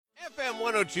FM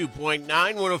 102.9,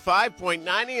 105.9,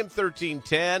 AM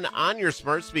 1310 on your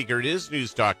smart speaker. It is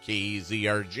Newstalk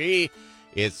KZRG.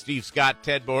 It's Steve Scott,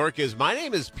 Ted Bojorquez. My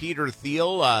name is Peter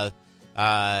Thiele,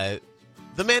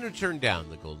 the man who turned down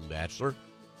the Golden Bachelor.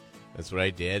 That's what I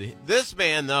did. This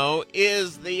man, though,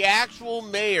 is the actual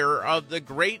mayor of the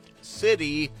great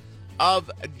city of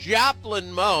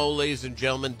Joplin, Mo. Ladies and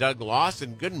gentlemen, Doug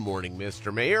Lawson. Good morning,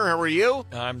 Mr. Mayor. How are you?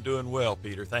 I'm doing well,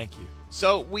 Peter. Thank you.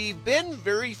 So we've been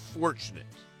very fortunate.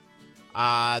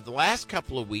 The last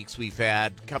couple of weeks, we've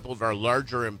had a couple of our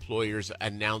larger employers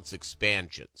announce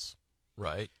expansions.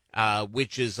 Right.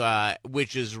 Which is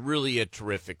really a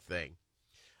terrific thing.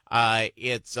 I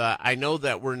know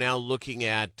that we're now looking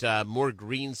at more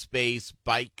green space,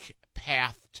 bike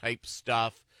path type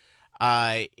stuff.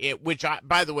 By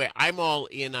the way, I'm all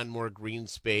in on more green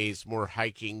space, more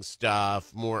hiking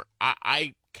stuff, more.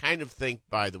 I kind of think,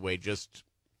 by the way,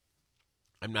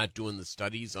 I'm not doing the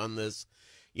studies on this.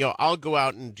 You know, I'll go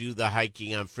out and do the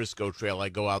hiking on Frisco Trail. I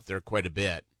go out there quite a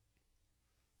bit,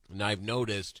 and I've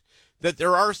noticed that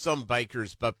there are some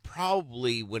bikers, but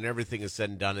probably when everything is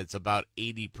said and done, it's about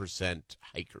 80%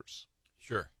 hikers.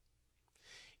 Sure.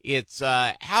 It's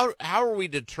how are we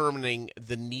determining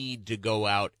the need to go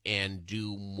out and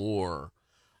do more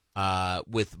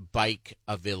with bike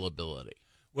availability?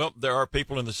 Well, there are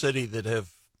people in the city that have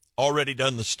already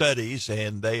done the studies,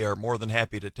 and they are more than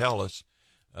happy to tell us.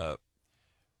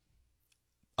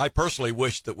 I personally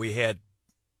wish that we had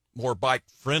more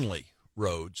bike-friendly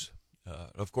roads.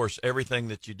 Of course, everything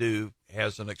that you do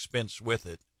has an expense with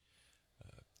it.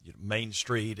 Main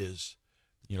Street is,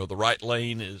 the right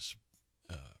lane is,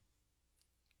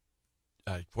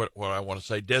 what I want to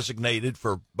say, designated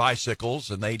for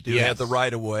bicycles, and they do have the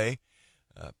right of way.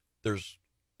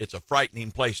 It's a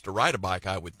frightening place to ride a bike,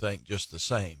 I would think, just the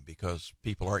same, because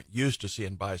people aren't used to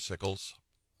seeing bicycles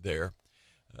there.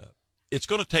 It's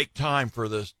going to take time for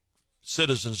the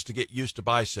citizens to get used to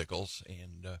bicycles,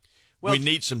 and we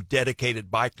need some dedicated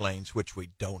bike lanes, which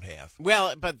we don't have.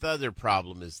 Well, but the other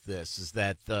problem is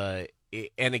that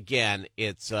and again,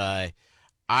 it's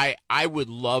I would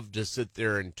love to sit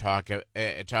there and talk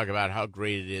about how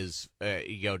great it is,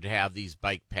 to have these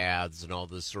bike paths and all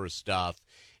this sort of stuff,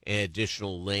 and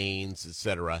additional lanes,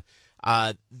 etc.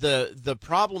 The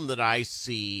problem that I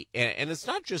see, and it's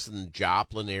not just in the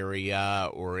Joplin area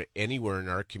or anywhere in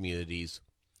our communities,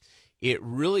 it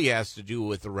really has to do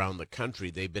with around the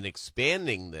country. They've been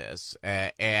expanding this,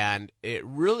 and it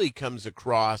really comes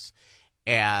across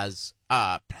as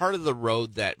part of the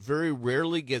road that very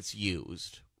rarely gets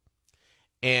used.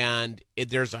 And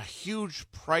there's a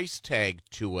huge price tag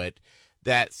to it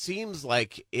that seems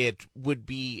like it would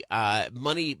be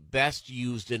money best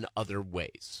used in other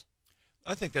ways.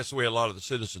 I think that's the way a lot of the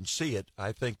citizens see it.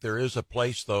 I think there is a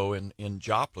place, though, in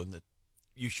Joplin that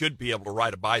you should be able to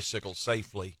ride a bicycle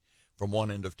safely from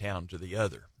one end of town to the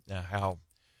other. Now, how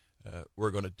we're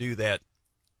going to do that,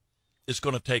 it's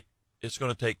going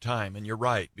to take time. And you're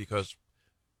right, because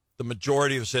the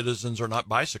majority of citizens are not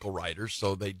bicycle riders,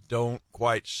 so they don't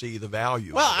quite see the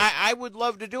value. Well, I would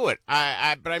love to do it.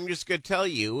 But I'm just going to tell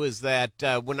you is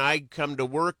that when I come to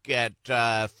work at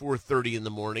 4:30 in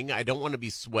the morning, I don't want to be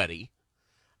sweaty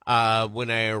when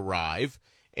I arrive.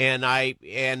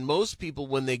 And most people,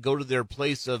 when they go to their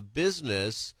place of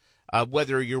business,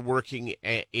 whether you're working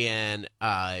in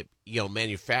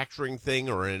manufacturing thing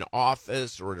or in an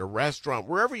office or in a restaurant,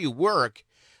 wherever you work,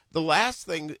 the last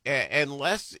thing,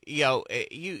 unless you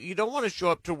don't want to show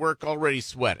up to work already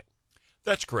sweating.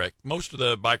 That's correct. Most of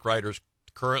the bike riders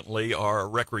currently are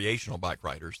recreational bike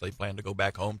riders. They plan to go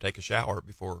back home, take a shower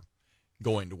before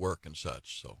going to work and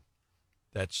such. So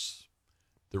that's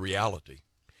the reality.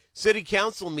 City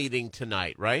council meeting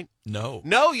tonight, right? No,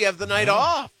 you have the night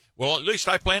off. Well, at least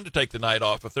I plan to take the night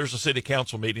off. If there's a city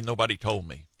council meeting, nobody told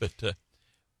me. But,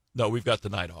 no, we've got the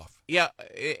night off. Yeah.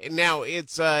 Now,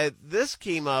 it's this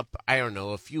came up, I don't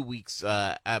know, a few weeks,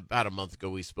 about a month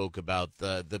ago, we spoke about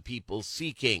the people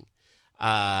seeking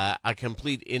a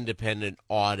complete independent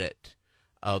audit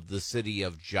of the city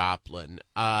of Joplin.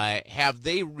 Have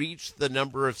they reached the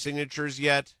number of signatures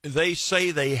yet? They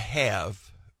say they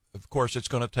have. Of course, it's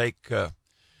going to take...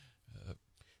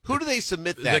 who do they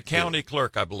submit that to? The county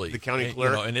clerk, I believe. The county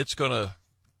clerk? And it's going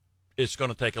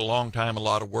to take a long time, a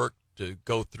lot of work to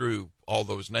go through all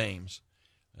those names.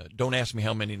 Don't ask me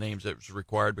how many names it was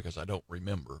required, because I don't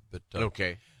remember. But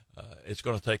okay. It's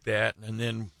going to take that. And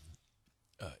then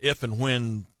if and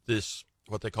when this,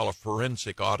 what they call a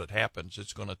forensic audit happens,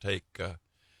 it's going to take,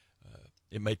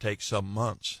 it may take some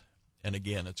months. And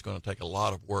again, it's going to take a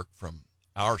lot of work from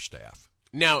our staff.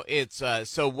 Now it's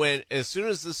so when as soon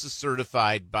as this is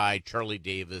certified by Charlie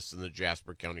Davis and the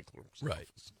Jasper County Clerk's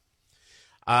Office,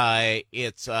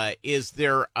 is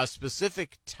there a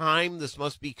specific time this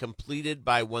must be completed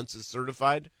by once it's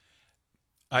certified?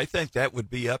 I think that would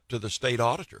be up to the state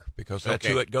auditor because that's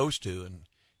who it goes to, and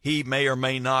he may or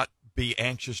may not be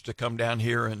anxious to come down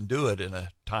here and do it in a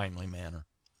timely manner.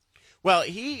 Well,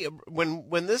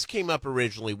 when this came up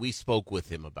originally, we spoke with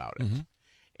him about it. Mm-hmm.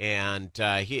 And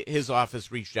his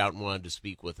office reached out and wanted to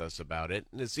speak with us about it.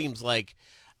 And it seems like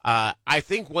I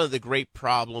think one of the great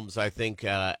problems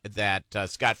that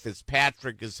Scott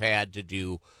Fitzpatrick has had to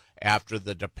do after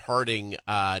the departing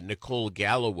Nicole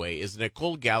Galloway is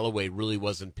Nicole Galloway really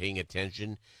wasn't paying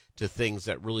attention to things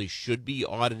that really should be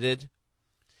audited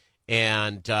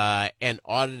and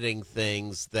auditing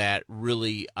things that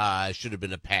really should have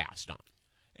been passed on.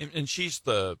 And she's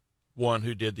the one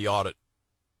who did the audit.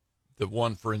 The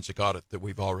one forensic audit that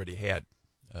we've already had.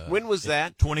 When was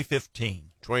that?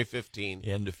 2015. 2015.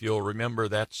 And if you'll remember,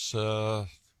 that's the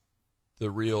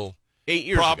real 8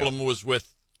 years problem ago. was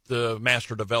with the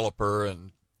master developer,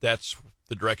 and that's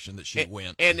the direction that she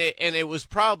went. And it was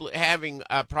probably having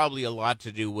probably a lot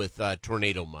to do with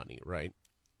tornado money, right?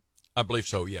 I believe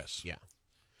so. Yes. Yeah.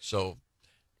 So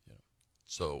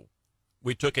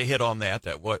we took a hit on that.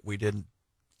 We didn't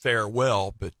fare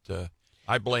well, but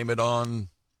I blame it on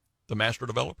the master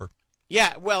developer.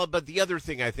 Yeah, well, but the other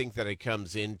thing I think that it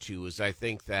comes into is I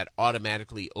think that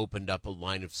automatically opened up a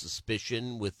line of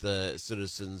suspicion with the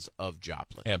citizens of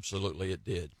Joplin. Absolutely, it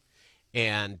did.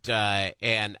 And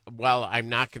while I'm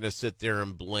not going to sit there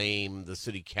and blame the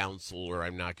city council or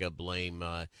I'm not going to blame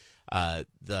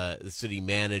the city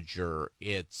manager,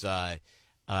 it's the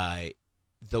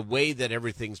way that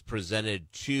everything's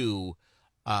presented to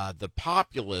the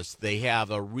populace. They have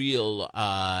a real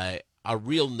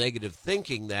negative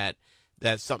thinking that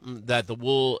the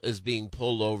wool is being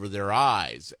pulled over their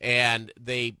eyes, and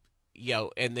they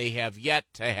have yet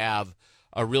to have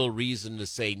a real reason to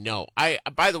say no.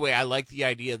 By the way, I like the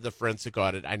idea of the forensic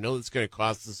audit. I know it's going to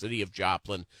cost the city of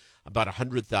Joplin about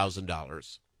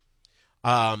 $100,000,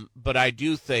 but I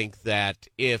do think that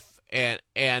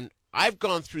and I've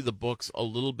gone through the books a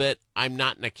little bit. I'm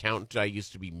not an accountant. I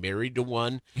used to be married to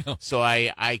one, so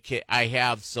I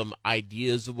have some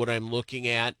ideas of what I'm looking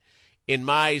at. In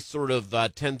my sort of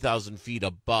 10,000 feet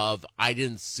above, I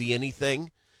didn't see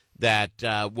anything that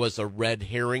was a red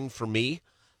herring for me.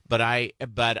 But I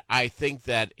think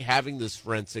that having this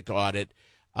forensic audit,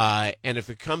 and if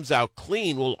it comes out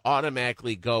clean, will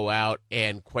automatically go out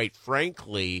and, quite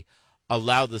frankly,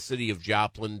 allow the city of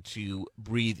Joplin to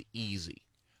breathe easy.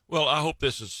 Well,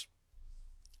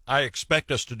 I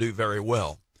expect us to do very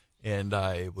well, and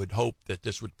I would hope that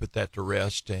this would put that to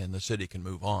rest and the city can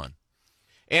move on.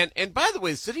 And by the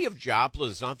way, the city of Joplin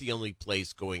is not the only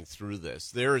place going through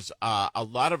this. There's a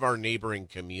lot of our neighboring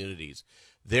communities.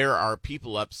 There are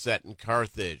people upset in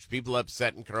Carthage, people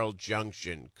upset in Carroll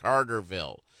Junction,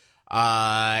 Carterville,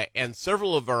 and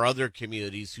several of our other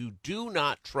communities who do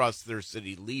not trust their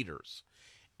city leaders.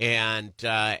 And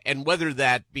whether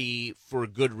that be for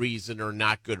good reason or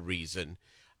not good reason,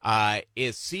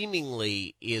 is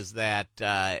that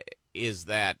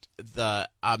the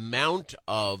amount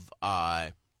of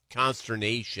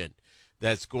consternation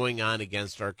that's going on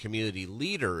against our community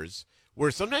leaders,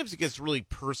 where sometimes it gets really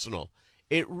personal.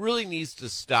 It really needs to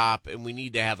stop, and we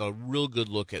need to have a real good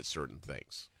look at certain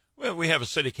things. Well, we have a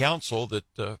city council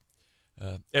that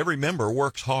every member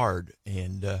works hard,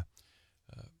 and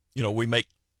we make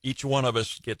each one of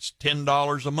us gets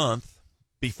 $10 a month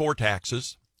before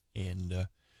taxes, and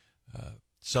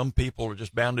some people are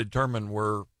just bound to determine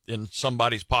we're in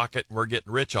somebody's pocket and we're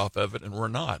getting rich off of it, and we're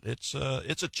not. It's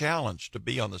a challenge to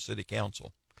be on the city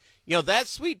council. That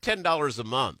sweet $10 a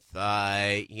month,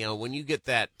 when you get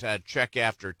that check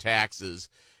after taxes,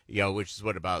 which is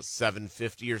about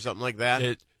 $7.50 or something like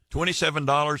that.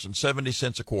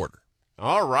 $27.70 a quarter.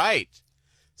 All right.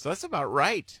 So that's about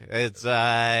right. It's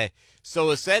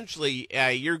so essentially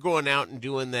you're going out and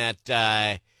doing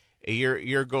that.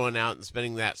 You're going out and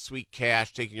spending that sweet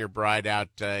cash, taking your bride out.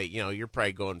 You're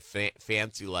probably going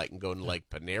fancy like and going to like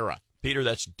Panera. Peter,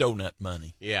 that's donut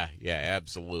money. Yeah,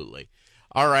 absolutely.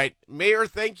 All right, Mayor,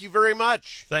 thank you very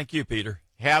much. Thank you, Peter.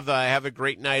 Have a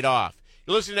great night off.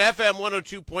 You're listening to FM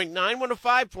 102.9,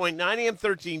 105.9, AM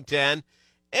 1310,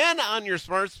 and on your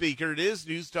smart speaker, it is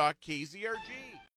Newstalk KZRG.